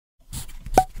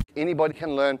anybody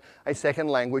can learn a second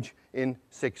language in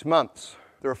 6 months.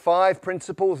 There are 5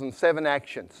 principles and 7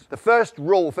 actions. The first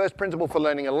principle for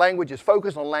learning a language is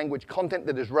focus on language content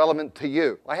that is relevant to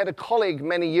you. I had a colleague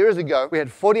many years ago. We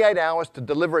had 48 hours to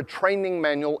deliver a training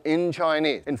manual in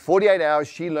Chinese. In 48 hours,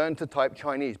 she learned to type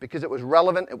Chinese because it was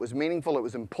relevant, it was meaningful, it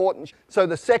was important. So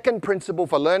the second principle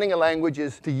for learning a language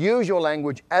is to use your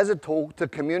language as a tool to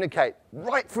communicate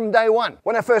right from day one.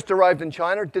 When I first arrived in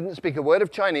China, didn't speak a word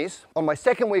of Chinese. On my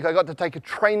second week, I got to take a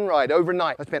train ride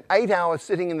overnight. I spent 8 hours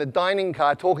sitting in the dining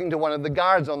car talking to one of the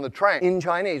guards on the train in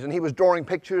Chinese, and he was drawing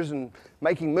pictures and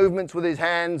making movements with his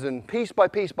hands, and piece by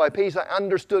piece by piece, I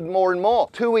understood more and more.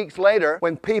 2 weeks later,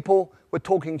 when people were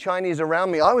talking Chinese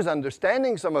around me, I was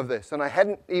understanding some of this, and I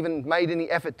hadn't even made any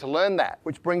effort to learn that,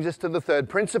 which brings us to the third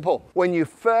principle. When you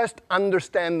first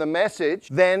understand the message,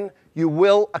 then you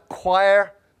will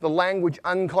acquire the language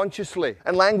unconsciously.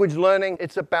 And language learning,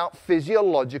 it's about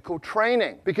physiological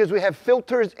training, because we have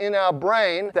filters in our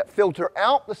brain that filter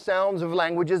out the sounds of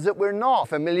languages that we're not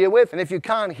familiar with. And if you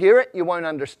can't hear it, you won't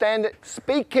understand it.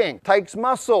 Speaking takes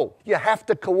muscle. You have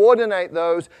to coordinate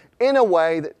those in a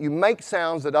way that you make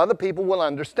sounds that other people will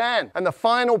understand. And the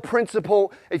final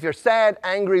principle, if you're sad,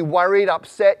 angry, worried,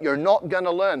 upset, you're not going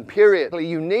to learn, period.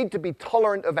 You need to be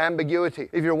tolerant of ambiguity.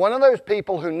 If you're one of those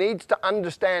people who needs to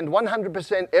understand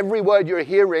 100% every word you're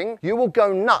hearing, you will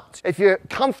go nuts. If you're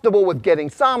comfortable with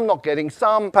getting some, not getting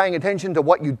some, paying attention to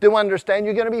what you do understand,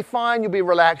 you're going to be fine, you'll be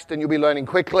relaxed, and you'll be learning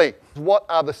quickly. What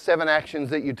are the 7 actions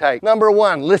that you take? Number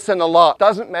 1, listen a lot.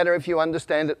 Doesn't matter if you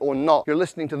understand it or not. You're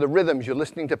listening to the rhythms, you're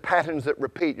listening to patterns that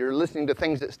repeat, you're listening to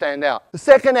things that stand out. The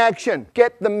second action,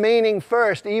 get the meaning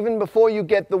first, even before you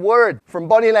get the word. From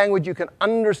body language, you can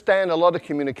understand a lot of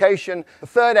communication. The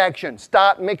third action,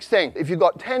 start mixing. If you've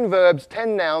got 10 verbs,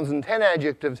 10 nouns, and 10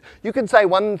 adjectives, you can say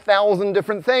 1,000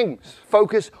 different things.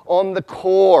 Focus on the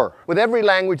core. With every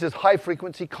language, there's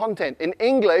high-frequency content. In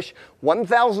English,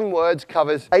 1,000 words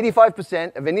covers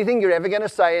 85% of anything you're ever going to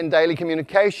say in daily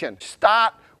communication.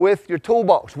 Start with your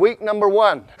toolbox. Week number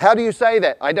 1. How do you say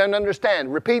that? I don't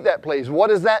understand. Repeat that, please. What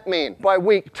does that mean? By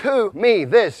week 2, me,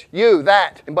 this, you,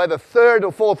 that. And by the 3rd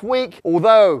or 4th week,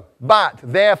 although, but,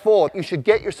 therefore, you should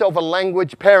get yourself a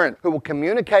language parent who will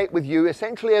communicate with you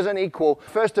essentially as an equal.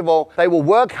 First of all, they will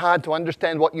work hard to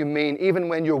understand what you mean, even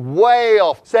when you're way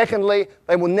off. Secondly,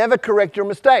 they will never correct your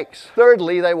mistakes.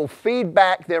 Thirdly, they will feed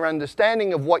back their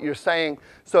understanding of what you're saying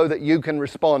so that you can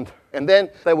respond. And then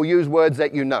they will use words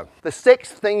that you know. The 6th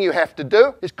thing you have to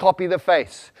do is copy the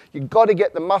face. You've got to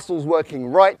get the muscles working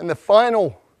right. And the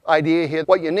final idea here,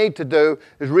 what you need to do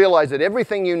is realize that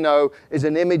everything you know is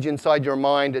an image inside your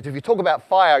mind. If you talk about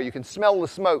fire, you can smell the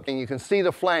smoke and you can see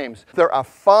the flames. There are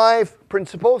 5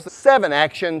 principles, 7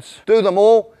 actions. Do them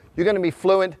all. You're going to be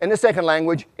fluent in the second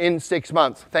language in 6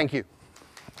 months. Thank you.